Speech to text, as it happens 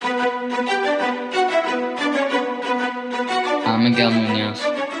I'm Miguel Munoz.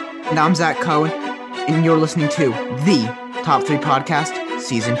 And I'm Zach Cohen, and you're listening to the Top 3 Podcast,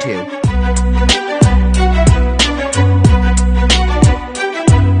 Season 2.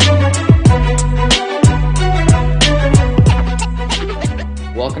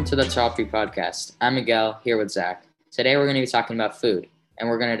 Welcome to the Top 3 Podcast. I'm Miguel, here with Zach. Today we're going to be talking about food, and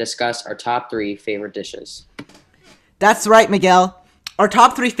we're going to discuss our top 3 favorite dishes. That's right, Miguel. Our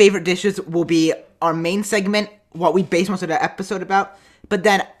top 3 favorite dishes will be our main segment, what we base most of the episode about. But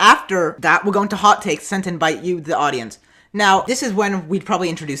then after that, we'll go into hot takes sent in by you, the audience. Now, this is when we'd probably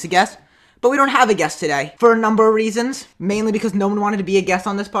introduce a guest, but we don't have a guest today for a number of reasons. Mainly because no one wanted to be a guest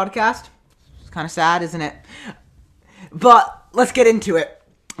on this podcast. It's kind of sad, isn't it? But let's get into it.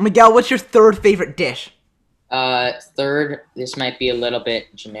 Miguel, what's your third favorite dish? Third, this might be a little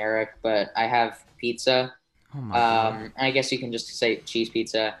bit generic, but I have pizza. Oh my God. I guess you can just say cheese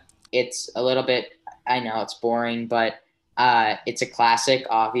pizza. It's a little bit, I know it's boring, but it's a classic,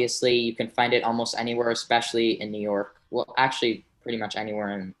 obviously. You can find it almost anywhere, especially in New York. Well, actually, pretty much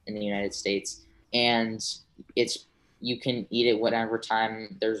anywhere in the United States. And you can eat it whatever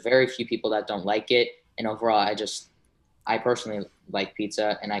time. There's very few people that don't like it. And overall, I personally like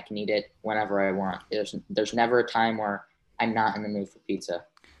pizza, and I can eat it whenever I want. There's never a time where I'm not in the mood for pizza.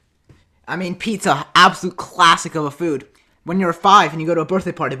 I mean, pizza, absolute classic of a food. When you're 5 and you go to a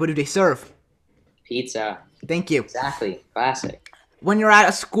birthday party, what do they serve? Pizza. Thank you. Exactly. Classic. When you're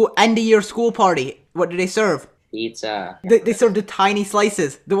at a end-of-year school party, what do they serve? Pizza. They serve the tiny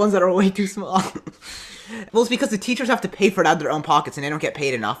slices, the ones that are way too small. Well, it's because the teachers have to pay for it out of their own pockets, and they don't get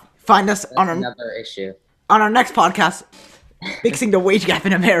paid enough. Find us That's on another issue. our next podcast, Fixing the Wage Gap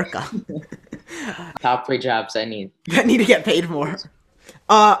in America. Top 3 jobs I need. That need to get paid more.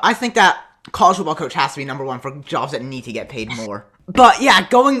 I think that college football coach has to be number 1 for jobs that need to get paid more. But yeah,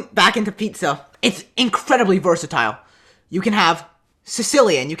 going back into pizza, it's incredibly versatile. You can have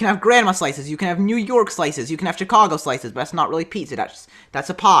Sicilian, you can have grandma slices, you can have New York slices, you can have Chicago slices, but that's not really pizza, that's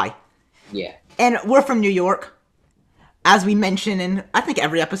a pie. Yeah. And we're from New York, as we mention in, I think,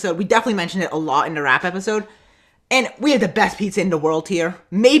 every episode. We definitely mentioned it a lot in the rap episode. And we have the best pizza in the world here.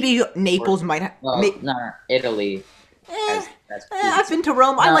 Maybe Naples might have... Well, no, Italy. I've been to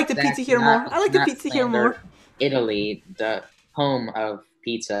Rome. I like the pizza here more. I like the pizza here more. Italy, the home of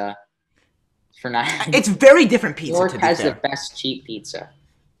pizza. It's very different pizza, New York to be has fair. the best cheap pizza.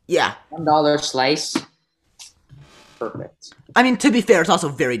 Yeah. $1 slice. Perfect. I mean, to be fair, it's also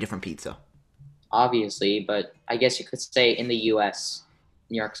very different pizza. Obviously, but I guess you could say in the U.S.,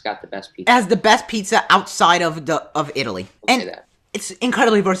 New York's got the best It pizza. has the best pizza outside of Italy. I'll say And that. it's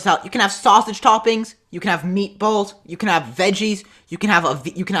incredibly versatile. You can have sausage toppings, you can have meatballs, you can have veggies, you can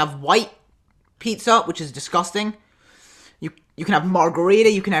have white pizza, which is disgusting. You can have margarita,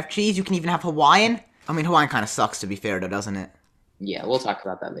 you can have cheese, you can even have Hawaiian. I mean, Hawaiian kind of sucks, to be fair, though, doesn't it? Yeah, we'll talk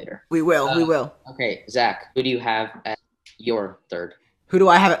about that later. We will. Okay, Zach, who do you have at your third? Who do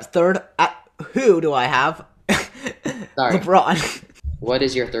I have at third? Who do I have? Sorry. LeBron. What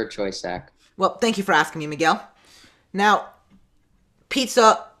is your third choice, Zach? Well, thank you for asking me, Miguel. Now,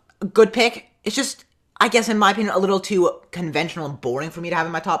 pizza, good pick. It's just, I guess, in my opinion, a little too conventional and boring for me to have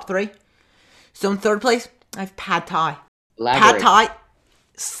in my top 3. So in third place, I have Pad Thai. Elaborate. Pad Thai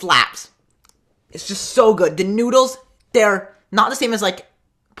slaps. It's just so good. The noodles, they're not the same as like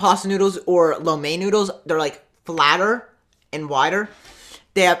pasta noodles or lo mein noodles. They're like flatter and wider.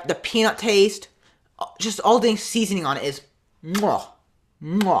 They have the peanut taste. Just all the seasoning on it is mwah,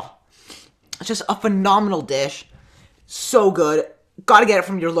 mwah. It's just a phenomenal dish. So good. Gotta get it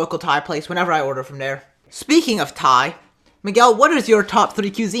from your local Thai place whenever I order from there. Speaking of Thai, Miguel, what is your top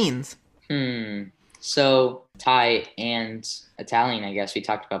 3 cuisines? So Thai and Italian, I guess we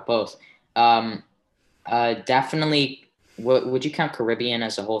talked about both. Definitely. Would you count Caribbean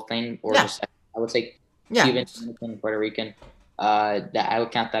as a whole thing, or Yeah. just I would say Yeah. Cuban, Dominican, Puerto Rican. That I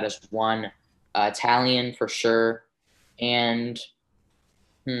would count that as one. Italian for sure, and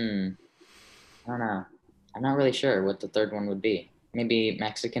I don't know. I'm not really sure what the third one would be. Maybe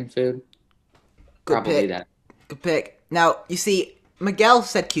Mexican food. Good Probably pick. that. Good pick. Now, you see, Miguel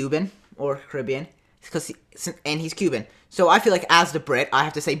said Cuban or Caribbean, and he's Cuban. So I feel like as the Brit, I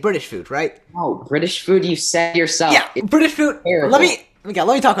have to say British food, right? Oh, British food. You said yourself. Yeah, It's British food. terrible. Miguel,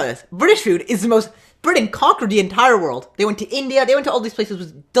 let me talk about this. British food is the most. Britain conquered the entire world. They went to India. They went to all these places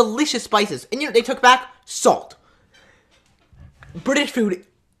with delicious spices, and they took back salt. British food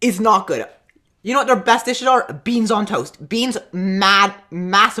is not good. You know what their best dishes are? Beans on toast. Beans,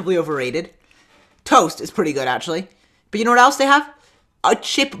 massively overrated. Toast is pretty good, actually. But you know what else they have? A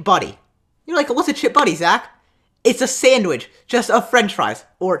chip buddy. You're like, what's a chip buddy, Zach? It's a sandwich, just of French fries,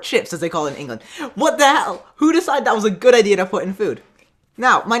 or chips as they call it in England. What the hell? Who decided that was a good idea to put in food?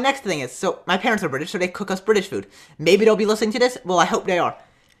 Now, my next thing is, so my parents are British, so they cook us British food. Maybe they'll be listening to this. Well, I hope they are.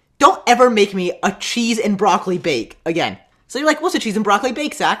 Don't ever make me a cheese and broccoli bake again. So you're like, what's a cheese and broccoli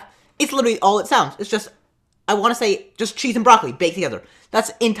bake, Zach? It's literally all it sounds. It's just, I want to say, just cheese and broccoli baked together.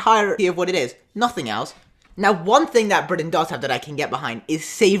 That's entirely of what it is. Nothing else. Now, one thing that Britain does have that I can get behind is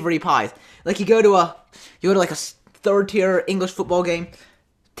savory pies. Like, you go to like a third-tier English football game,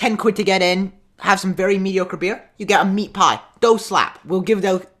 10 quid to get in, have some very mediocre beer, you get a meat pie. Those slap. We'll give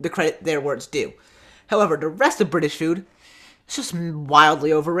the credit there where it's due. However, the rest of British food, it's just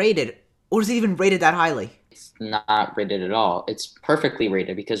wildly overrated. Or is it even rated that highly? It's not rated at all. It's perfectly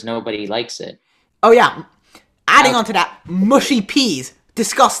rated because nobody likes it. Oh, yeah. Adding on to that, mushy peas.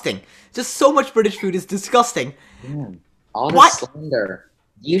 Disgusting. Just so much British food is disgusting. All the slander.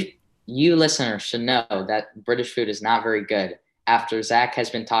 You listeners should know that British food is not very good. After Zach has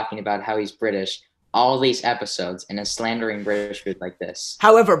been talking about how he's British all these episodes and is slandering British food like this.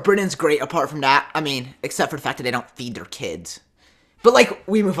 However, Britain's great apart from that. I mean, except for the fact that they don't feed their kids. But, like,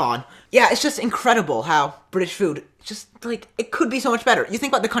 we move on. Yeah, it's just incredible how British food, just, like, it could be so much better. You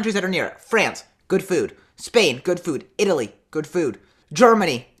think about the countries that are near it. France, good food. Spain, good food. Italy, good food.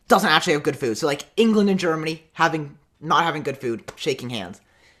 Germany doesn't actually have good food. So, like, England and Germany not having good food, shaking hands.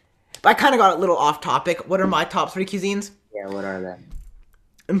 But I kind of got a little off topic. What are my top 3 cuisines? Yeah, what are they?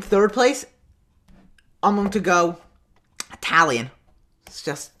 In third place, I'm going to go Italian. It's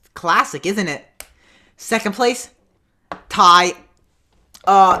just classic, isn't it? Second place, Thai.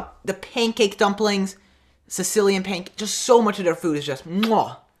 The pancake dumplings, Sicilian pancake, just so much of their food is just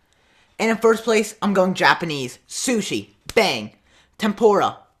mwah. And in first place, I'm going Japanese. Sushi, bang.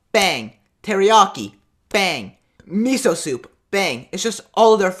 Tempura, bang. Teriyaki, bang. Miso soup, bang. It's just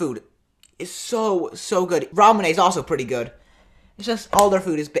all of their food is so good. Ramen is also pretty good. It's just all their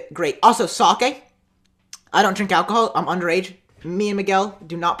food is great. Also, sake. I don't drink alcohol. I'm underage. Me and Miguel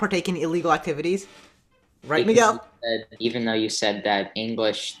do not partake in illegal activities. Right, Because Miguel? even though you said that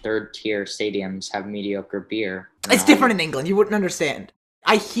English third-tier stadiums have mediocre beer. It's different in England. You wouldn't understand.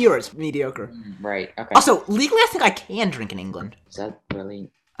 I hear it's mediocre. Right, okay. Also, legally, I think I can drink in England. Is that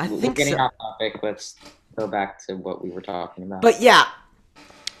really... I We're think getting so. off topic. Let's go back to what we were talking about. But yeah,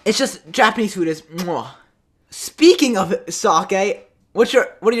 it's just Japanese food is mwah. Speaking of sake, what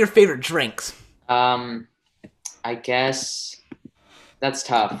are your favorite drinks? I guess that's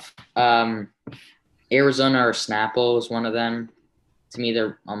tough. Arizona or Snapple is one of them. To me,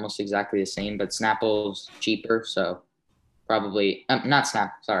 they're almost exactly the same, but Snapple's cheaper, so probably not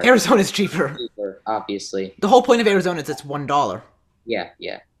Snapple. Sorry, Arizona's cheaper. cheaper, obviously. The whole point of Arizona is it's $1. Yeah.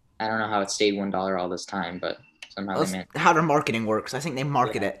 I don't know how it stayed $1 all this time, but somehow That's they managed. how their marketing works. I think they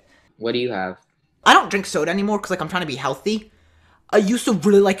market it. What do you have? I don't drink soda anymore because I'm trying to be healthy. I used to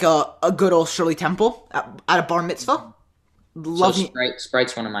really like a good old Shirley Temple at a bar mitzvah. Love So me.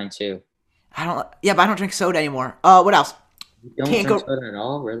 Sprite's one of mine too. But I don't drink soda anymore. What else? You don't Can't drink go- soda at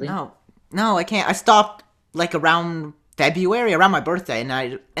all, really? No, I can't. I stopped like around February, around my birthday,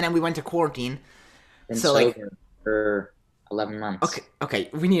 and then we went to quarantine. Been So, like- sober for 11 months. Okay,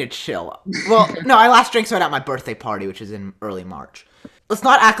 we need to chill. Well, no, I last drank soda at my birthday party, which is in early March. Let's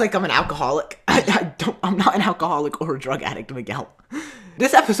not act like I'm an alcoholic. I'm not an alcoholic or a drug addict, Miguel.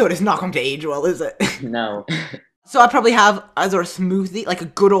 This episode is not going to age well, is it? No. So I'd probably have either a smoothie, like a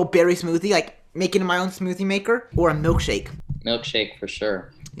good old berry smoothie, like making my own smoothie maker, or a milkshake. Milkshake for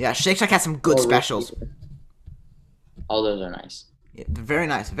sure. Yeah, Shake Shack has some good Or specials. All those are nice. Yeah, very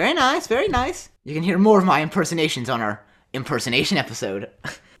nice, very nice, very nice. You can hear more of my impersonations on our impersonation episode.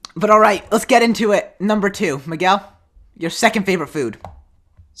 But alright, let's get into it. Number 2, Miguel, your second favorite food.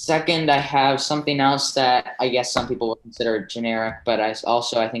 Second, I have something else that I guess some people would consider generic, but I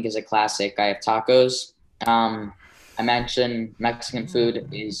think is a classic. I have tacos. I mentioned Mexican food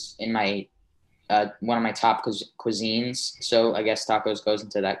is in my one of my top cuisines, so I guess tacos goes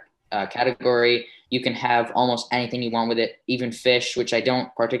into that category. You can have almost anything you want with it, even fish, which I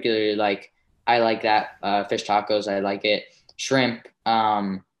don't particularly like. I like that fish tacos. I like it. Shrimp,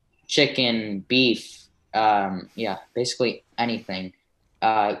 chicken, beef, basically anything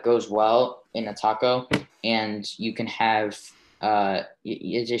goes well in a taco, and you can have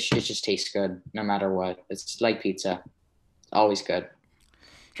it just tastes good no matter what. It's like pizza, always good.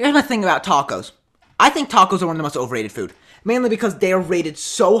 Here's my thing about tacos. I think tacos are one of the most overrated food, mainly because they are rated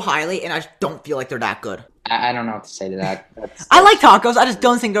so highly, and I just don't feel like they're that good. I don't know what to say to that. I like tacos. I just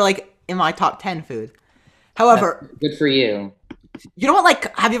don't think they're like in my top 10 food. However, good for you. you know what?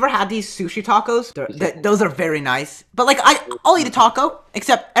 Like, have you ever had these sushi tacos? Those are very nice. But like, I'll eat a taco.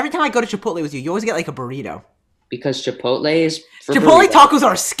 Except every time I go to Chipotle with you, you always get like a burrito. Because Chipotle is for Chipotle burritos. tacos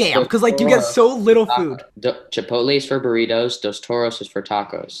are a scam because like you get Toros so little taco- food. Chipotle is for burritos. Dos Toros is for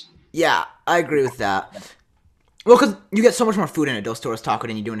tacos. Yeah, I agree with that. Well, because you get so much more food in a Dos Toros taco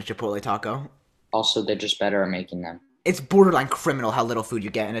than you do in a Chipotle taco. Also, they're just better at making them. It's borderline criminal how little food you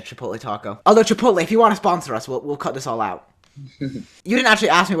get in a Chipotle taco. Although Chipotle, if you want to sponsor us, we'll cut this all out. You didn't actually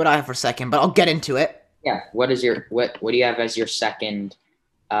ask me what I have for second, but I'll get into it. Yeah. What do you have as your second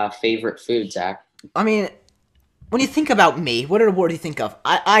favorite food, Zach? I mean, when you think about me, what word do you think of?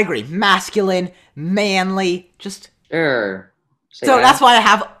 I agree. Masculine, manly, just... Sure. Say So that. that's why I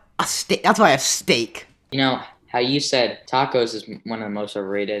have a steak. That's why I have steak. You know how you said tacos is one of the most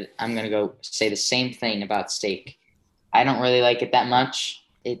overrated. I'm gonna go say the same thing about steak. I don't really like it that much.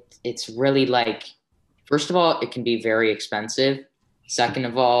 It's really like, first of all, it can be very expensive. Second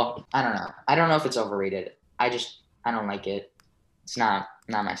of all, I don't know. I don't know if it's overrated. I don't like it. It's not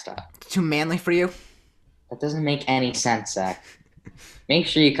my style. Too manly for you? That doesn't make any sense, Zach. Make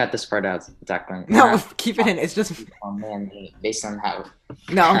sure you cut this part out, Declan. No, keep it in. It's just... Oh man, based on how.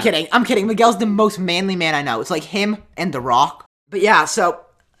 No, I'm kidding. I'm kidding. Miguel's the most manly man I know. It's like him and The Rock. But yeah, so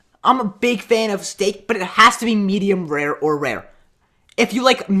I'm a big fan of steak, but it has to be medium rare or rare. If you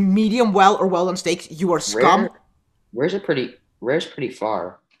like medium well or well done steaks, you are scum. Rare's pretty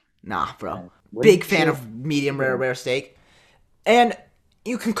far. Nah, bro. What Big did fan you- of medium rare steak. And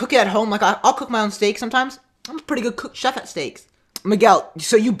you can cook it at home. Like I'll cook my own steak sometimes. I'm a pretty good chef at steaks. Miguel,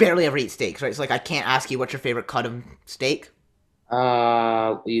 so you barely ever eat steaks, right? So like I can't ask you what's your favorite cut of steak.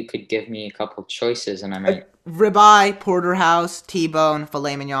 You could give me a couple choices, and I might Ribeye, porterhouse, T-bone,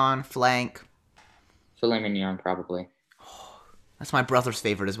 filet mignon, flank. filet mignon probably. That's my brother's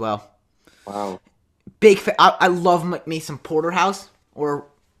favorite as well. Wow. I love me some porterhouse, or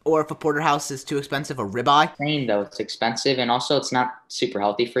if a porterhouse is too expensive, a ribeye. Saying though, it's expensive, and also it's not super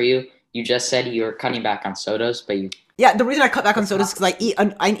healthy for you. You just said you're cutting back on sodas, but you Yeah, the reason I cut back on sodas is because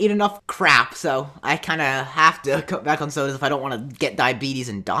I eat enough crap, so I kind of have to cut back on sodas if I don't want to get diabetes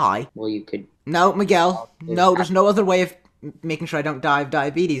and die. well you could. No, Miguel. No, there's no other way of making sure I don't die of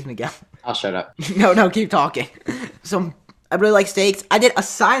diabetes, Miguel. I'll shut up. No, keep talking. So, I really like steaks. I did a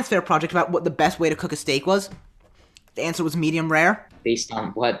science fair project about what the best way to cook a steak was. The answer was medium rare. Based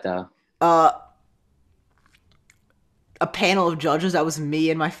on what though? A panel of judges, that was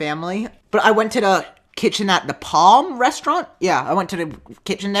me and my family. But I went to the kitchen at the Palm restaurant. Yeah, I went to the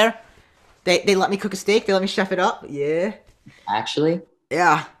kitchen there. They let me cook a steak. They let me chef it up. Yeah. Actually,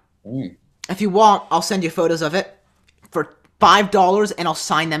 Yeah. mm, If you want, I'll send you photos of it for $5 and I'll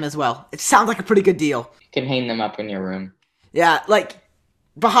sign them as well. It sounds like a pretty good deal. you can hang them up in your room. Yeah, like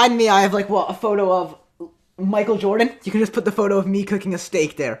behind me I have like a photo of Michael Jordan. You can just put the photo of me cooking a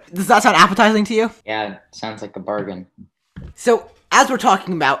steak there. Does that sound appetizing to you? Yeah, sounds like a bargain. So, as we're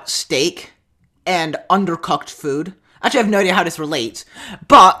talking about steak and undercooked food, actually I have no idea how this relates,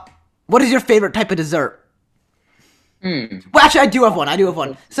 but what is your favorite type of dessert? Well, actually I do have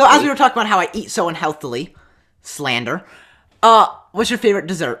one. So, as we were talking about how I eat so unhealthily, slander, what's your favorite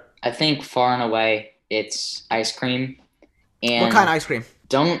dessert? I think far and away it's ice cream. And What kind of ice cream?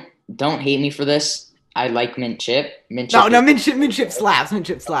 don't hate me for this. I like mint chip. Mint No, chip. mint chip slaps. Mint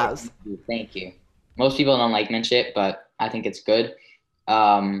chip slaps. Thank you. Most people don't like mint chip, but I think it's good.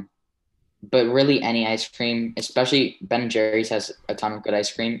 But really, any ice cream, especially Ben and Jerry's, has a ton of good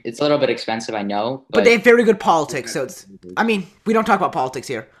ice cream. It's a little bit expensive, I know, But they have very good politics, so it's... I mean, we don't talk about politics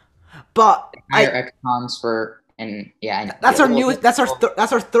here. But higher econs for and yeah. I know. that's our newest... That's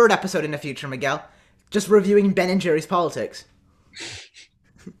our third episode in the future, Miguel. Just reviewing Ben and Jerry's politics.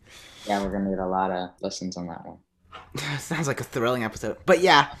 Yeah, we're gonna get a lot of listens on that one. Sounds like a thrilling episode. But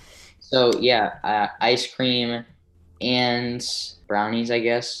yeah, So yeah, ice cream and brownies, I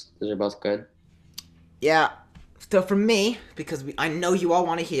guess. Those are both good. yeah. So for me, because I know you all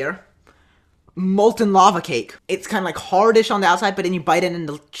want to hear, molten lava cake. It's kind of like hardish on the outside, but then you bite it and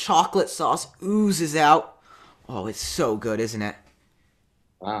the chocolate sauce oozes out. Oh, it's so good, isn't it?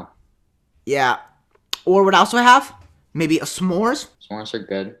 Wow, Yeah. Or what else do I have? Maybe a s'mores. s'mores are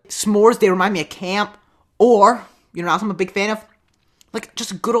good. S'mores, they remind me of camp. Or, you know what else I'm a big fan of? Like,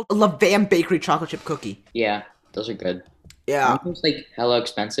 just a good old Levan Bakery chocolate chip cookie. Yeah, those are good. Yeah. It's like hella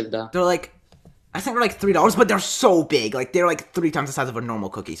expensive though. They're like, I think they're like $3, but they're so big. Like, they're like 3 times the size of a normal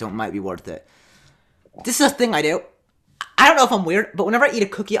cookie, so it might be worth it. This is a thing I do. I don't know if I'm weird, but whenever I eat a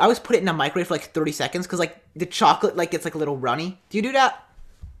cookie, I always put it in the microwave for like 30 seconds, because like, the chocolate like gets like a little runny. Do you do that?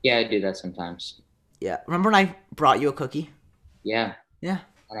 Yeah, I do that sometimes. Yeah. Remember when I brought you a cookie? Yeah, Yeah.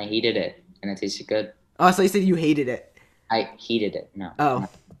 and I heated it, and it tasted good. Oh, so you said you hated it. I heated it. No. Oh.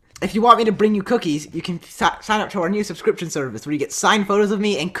 If you want me to bring you cookies, you can sign up to our new subscription service where you get signed photos of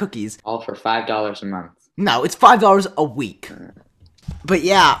me and cookies. All for $5 a month. No, it's $5 a week. But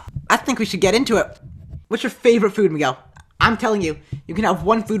yeah, I think we should get into it. What's your favorite food, Miguel? I'm telling you, you can have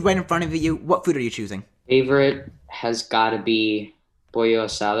one food right in front of you. What food are you choosing? Favorite has got to be pollo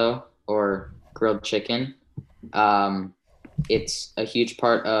asado or grilled chicken. Um, it's a huge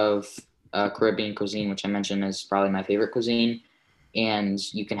part of Caribbean cuisine, which I mentioned is probably my favorite cuisine. And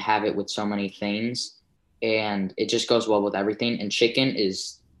you can have it with so many things, and it just goes well with everything. And chicken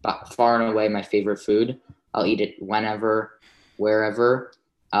is far and away my favorite food. I'll eat it whenever, wherever.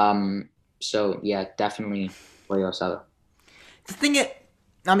 So yeah, definitely pollo asado. The thing is,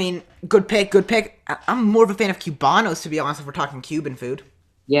 I mean, good pick, good pick. I'm more of a fan of Cubanos, to be honest, if we're talking Cuban food.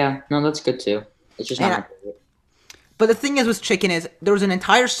 Yeah, no, that's good too. It's just not And my favorite. But the thing is with chicken is, there was an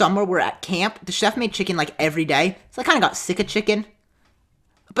entire summer where at camp, the chef made chicken like every day. So I kind of got sick of chicken.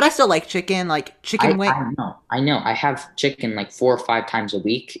 But I still like chicken, like chicken wing. I know. I have chicken like 4 or 5 times a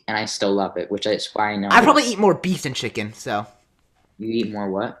week, and I still love it, which is why I know. I probably eat more beef than chicken, so. You eat more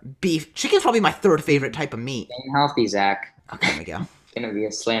what? Beef. Chicken's probably my third favorite type of meat. Staying healthy, Zach. Okay, Miguel. It's gonna be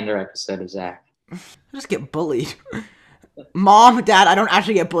a slander episode of Zach. I just get bullied. Mom, Dad, I don't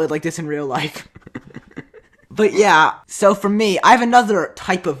actually get bullied like this in real life. But yeah, so for me, I have another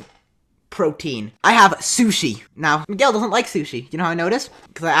type of protein. I have sushi. Now, Miguel doesn't like sushi. You know how I noticed?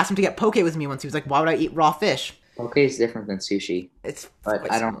 Because I asked him to get poke with me once. He was like, why would I eat raw fish? Poke is different than sushi, It's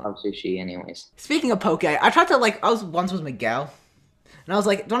but I don't love sushi anyways. Speaking of poke, I tried to I was once with Miguel, and I was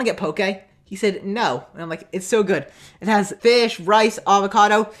like, do you want to get poke? He said no, and I'm like, it's so good. It has fish, rice,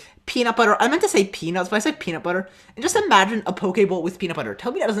 avocado, peanut butter. I meant to say peanuts, but I said peanut butter. And just imagine a poke bowl with peanut butter.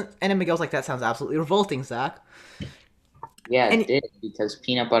 Tell me that doesn't. And then Miguel's like, that sounds absolutely revolting, Zach. Yeah, it did, because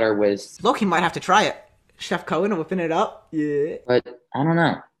peanut butter was. Loki might have to try it. Chef Cohen whipping it up. Yeah. But I don't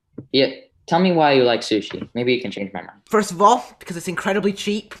know. Yeah, tell me why you like sushi. Maybe you can change my mind. First of all, because it's incredibly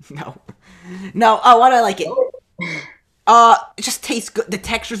cheap. No. Oh, why do I like it? It just tastes good. The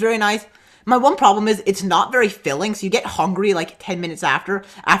texture's very nice. My one problem is it's not very filling, so you get hungry like 10 minutes after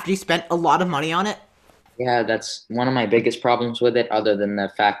you spent a lot of money on it. Yeah, that's one of my biggest problems with it, other than the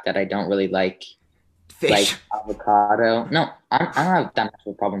fact that I don't really like Fish. avocado. No, I don't have that much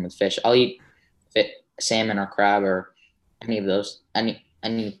of a problem with fish. I'll eat salmon or crab or any of those,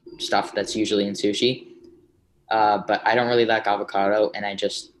 any stuff that's usually in sushi. But I don't really like avocado, and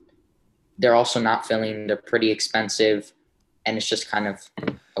they're also not filling. They're pretty expensive, and it's just kind of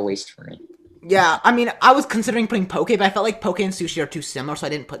a waste for me. Yeah, I mean, I was considering putting poke, but I felt like poke and sushi are too similar, so I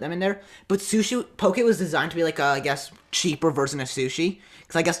didn't put them in there. But poke was designed to be like a, I guess, cheaper version of sushi,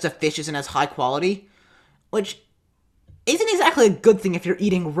 because I guess the fish isn't as high quality, which isn't exactly a good thing if you're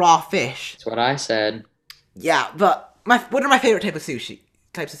eating raw fish. That's what I said. Yeah, but what are my favorite types of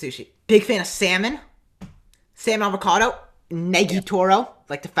sushi? Big fan of salmon avocado, negi toro,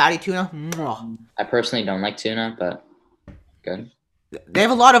 like the fatty tuna. Mwah. I personally don't like tuna, but good. They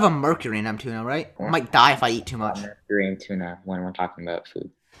have a lot of mercury in them tuna, right? I might die if I eat too much. Mercury and tuna when we're talking about food.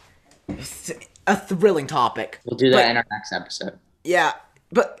 It's a thrilling topic. We'll do that in our next episode. Yeah,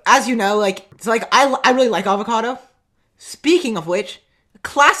 but as you know, I really like avocado. Speaking of which,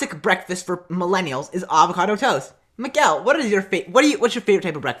 classic breakfast for millennials is avocado toast. Miguel, what's your favorite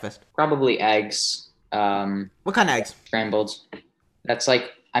type of breakfast? Probably eggs. What kind of eggs? Scrambled. That's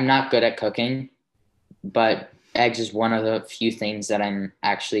I'm not good at cooking, but eggs is one of the few things that I'm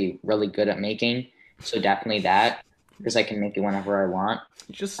actually really good at making. So definitely that, because I can make it whenever I want.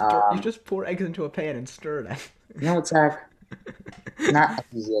 You just pour eggs into a pan and stir it. No, it's not as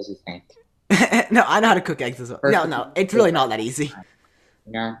easy as you think. No, I know how to cook eggs as well. No, it's really not that easy.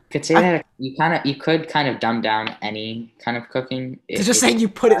 You know, could say that you could kind of dumb down any kind of cooking. It's just saying you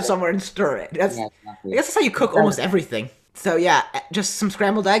put it somewhere and stir it. I guess that's how you cook almost everything. So yeah, just some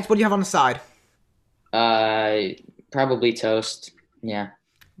scrambled eggs. What do you have on the side? Probably toast. Yeah.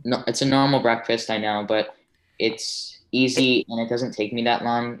 No, it's a normal breakfast, I know, but it's easy and it doesn't take me that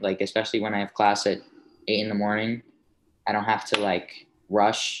long. Especially when I have class at 8 a.m, I don't have to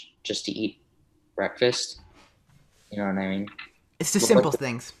rush just to eat breakfast. You know what I mean? It's the simple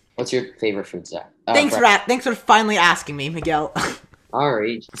things. What's your favorite food, Zach? Thanks for finally asking me, Miguel. All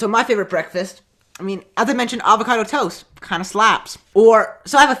right. So my favorite breakfast, I mean, as I mentioned, avocado toast kind of slaps.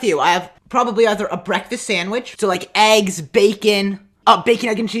 So I have a few. I have probably either a breakfast sandwich, so eggs, bacon,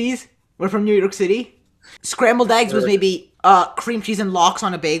 egg and cheese. We're from New York City. Scrambled eggs was maybe cream cheese and lox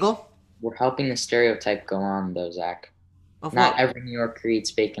on a bagel. We're helping the stereotype go on, though, Zach. Not every New Yorker eats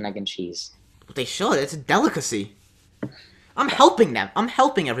bacon, egg, and cheese. They should. It's a delicacy. I'm helping them. I'm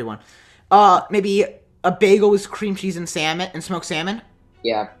helping everyone. Maybe a bagel with cream cheese and salmon and smoked salmon.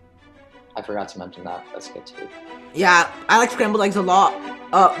 Yeah. I forgot to mention that. That's good too. Yeah, I like scrambled eggs a lot.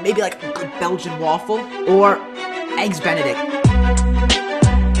 Maybe like a good Belgian waffle or eggs Benedict.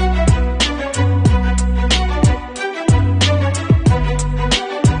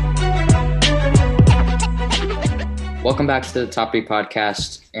 Welcome back to the Top 3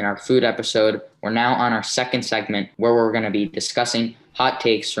 podcast. In our food episode, we're now on our second segment where we're going to be discussing hot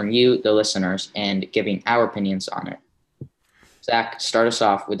takes from you, the listeners, and giving our opinions on it. Zach, start us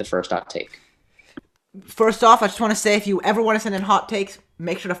off with the first hot take. First off, I just want to say if you ever want to send in hot takes,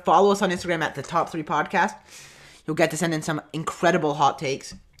 make sure to follow us on Instagram at the Top 3 Podcast. You'll get to send in some incredible hot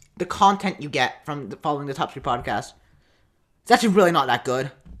takes. The content you get from following the Top 3 Podcast, it's actually really not that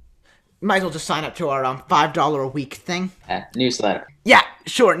good. You might as well just sign up to our $5 a week thing. Newsletter. Yeah,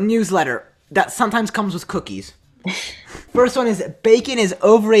 sure, newsletter that sometimes comes with cookies. First one is bacon is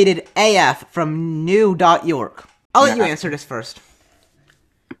overrated AF from new.york. I'll let you answer this first.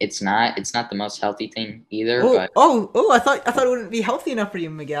 It's not the most healthy thing either. Oh, but I thought it wouldn't be healthy enough for you,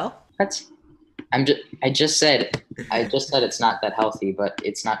 Miguel. I just said it's not that healthy, but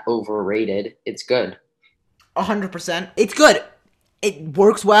it's not overrated. It's good. 100%. It's good. It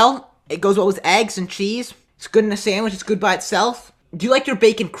works well. It goes well with eggs and cheese. It's good in a sandwich. It's good by itself. Do you like your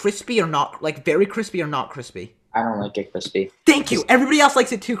bacon crispy or not? Like very crispy or not crispy? I don't like it crispy. Thank you. Everybody else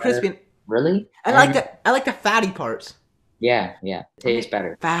likes it too crispy. Really? I like the fatty parts. Yeah. It tastes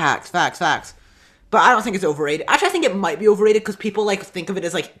better. Facts. But I don't think it's overrated. Actually, I think it might be overrated because people like think of it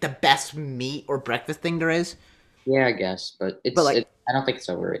as like the best meat or breakfast thing there is. Yeah, I guess, but I don't think it's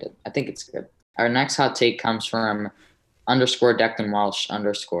overrated. I think it's good. Our next hot take comes from _Declan Walsh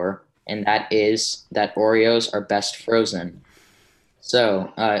 _ and that is that Oreos are best frozen.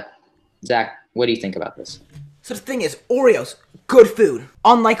 So, Zach, what do you think about this? So the thing is, Oreos, good food.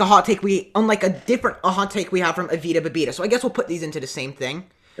 Unlike a hot take we have from Avita Babita. So I guess we'll put these into the same thing.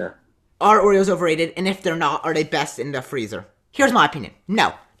 Sure. Are Oreos overrated? And if they're not, are they best in the freezer? Here's my opinion.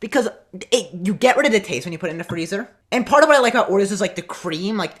 No. Because you get rid of the taste when you put it in the freezer. And part of what I like about Oreos is like the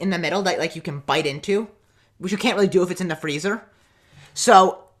cream, like in the middle, that like you can bite into. Which you can't really do if it's in the freezer.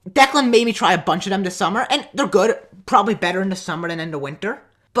 So Declan made me try a bunch of them this summer. And they're good. Probably better in the summer than in the winter.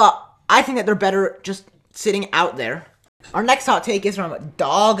 But I think that they're better just sitting out there. Our next hot take is from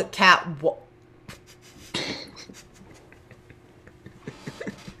Dog Cat Oh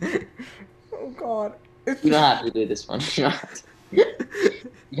God. You don't have to do this one.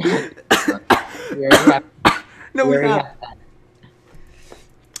 No, we're not.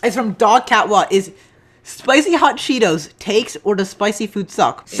 It's from Dog Cat What is spicy hot Cheetos takes or does spicy food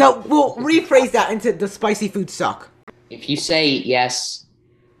suck? So we'll rephrase that into the spicy food suck. If you say yes,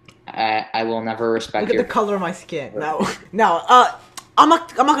 I will never respect Look at the color of my skin. No. I'm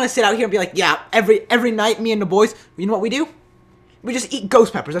not gonna sit out here and be like, yeah, every night, me and the boys, you know what we do? We just eat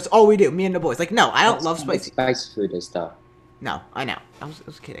ghost peppers. That's all we do, me and the boys. Like, no, I don't love spicy. Spicy food is though. No, I know. I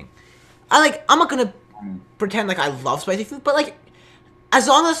was kidding. I'm not gonna pretend like I love spicy food, but like, as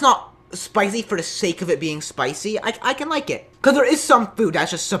long as it's not spicy for the sake of it being spicy, I can like it. Because there is some food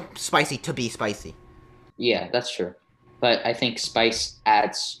that's just so spicy to be spicy. Yeah, that's true. But I think spice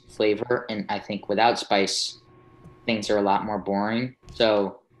adds flavor, and I think without spice, things are a lot more boring.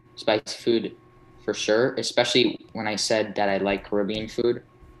 So, spicy food, for sure. Especially when I said that I like Caribbean food.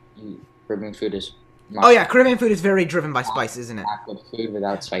 Caribbean food is. Oh yeah, Caribbean food is very driven by spice, isn't it? Good food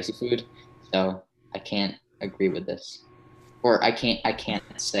without spicy food. So I can't agree with this, or I can't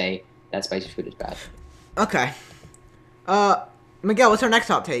say that spicy food is bad. Okay. Miguel, what's our next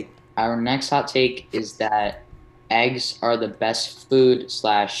hot take? Our next hot take is that eggs are the best food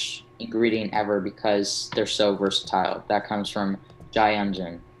 / ingredient ever because they're so versatile. That comes from Jai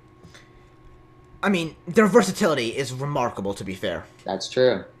Anjan. I mean, their versatility is remarkable, to be fair. That's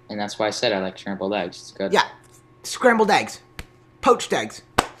true. And that's why I said I like scrambled eggs. It's good. Yeah. Scrambled eggs. Poached eggs.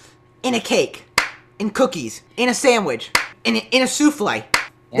 In a cake. In cookies. In a sandwich. In a souffle.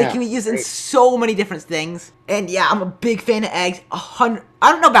 Yeah, they can be used in so many different things. And yeah, I'm a big fan of eggs. 100.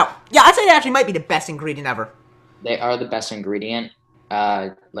 I don't know about. Yeah, I'd say they actually might be the best ingredient ever. They are the best ingredient. I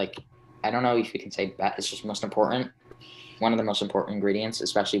don't know if you can say best. It's just most important. One of the most important ingredients,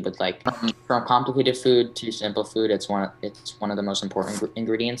 especially with like from complicated food to simple food. It's one of the most important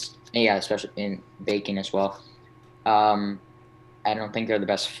ingredients. And yeah, especially in baking as well. I don't think they're the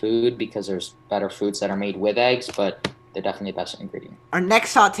best food because there's better foods that are made with eggs, but they're definitely the best ingredient. Our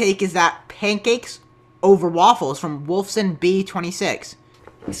next hot take is that pancakes over waffles from Wolfson B26.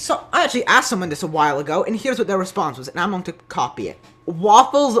 So I actually asked someone this a while ago, and here's what their response was, and I'm going to copy it.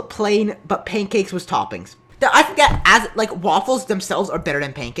 Waffles plain, but pancakes with toppings. I forget, as like waffles themselves are better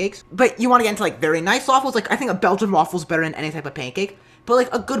than pancakes, but you want to get into like very nice waffles. Like I think a Belgian waffle is better than any type of pancake. But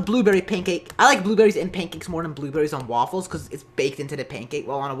like a good blueberry pancake, I like blueberries in pancakes more than blueberries on waffles because it's baked into the pancake,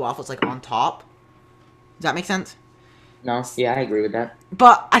 while on a waffle it's like on top. Does that make sense? No, yeah, I agree with that.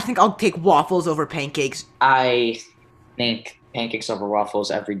 But I think I'll take waffles over pancakes. I think pancakes over waffles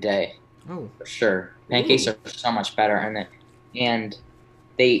every day. Oh. For sure. Pancakes are so much better, and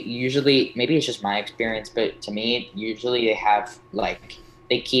they usually, maybe it's just my experience, but to me, usually they have like,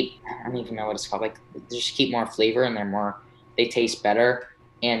 they keep, I don't even know what it's called, like they just keep more flavor and they taste better.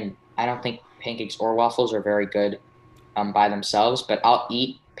 And I don't think pancakes or waffles are very good by themselves, but I'll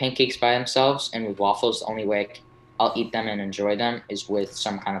eat pancakes by themselves, and with waffles, the only way I'll eat them and enjoy them is with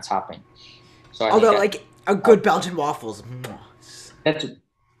some kind of topping. So Although like a good Belgian waffles.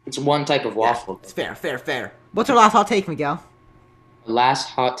 It's one type of waffle. Yeah, it's fair. What's our last hot take, Miguel? The last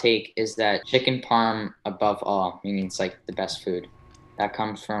hot take is that chicken parm above all, meaning it's like the best food. That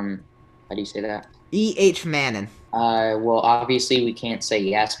comes from, how do you say that? E.H. Mannon. Well, obviously we can't say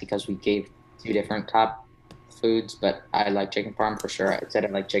yes because we gave 2 different top foods, but I like chicken parm for sure. I said I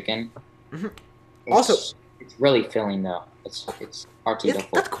like chicken. Mm-hmm. It's really filling though. It's hard to go for.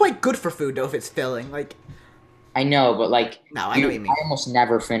 That's quite good for food though if it's filling. Like, I know, but like, no, I know what you mean. I almost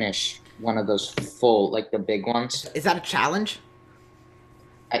never finish one of those full, like the big ones. Is that a challenge?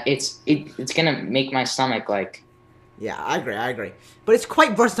 It's gonna make my stomach like. Yeah, I agree. But it's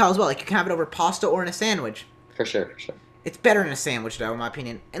quite versatile as well. Like you can have it over pasta or in a sandwich. For sure. It's better in a sandwich though, in my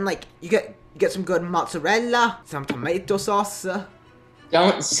opinion. And like you get some good mozzarella, some tomato sauce.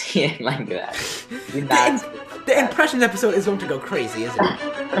 Don't say it like that. The impressions episode is going to go crazy, isn't it?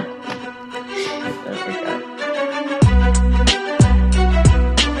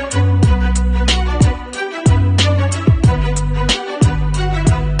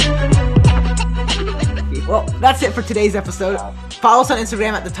 Well, that's it for today's episode. Follow us on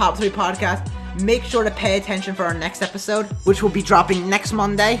Instagram at the Top 3 Podcast. Make sure to pay attention for our next episode, which will be dropping next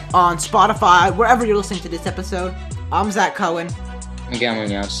Monday on Spotify, wherever you're listening to this episode. I'm Zach Cohen. Miguel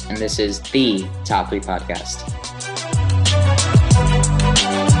Munoz, and this is the Top 3 Podcast.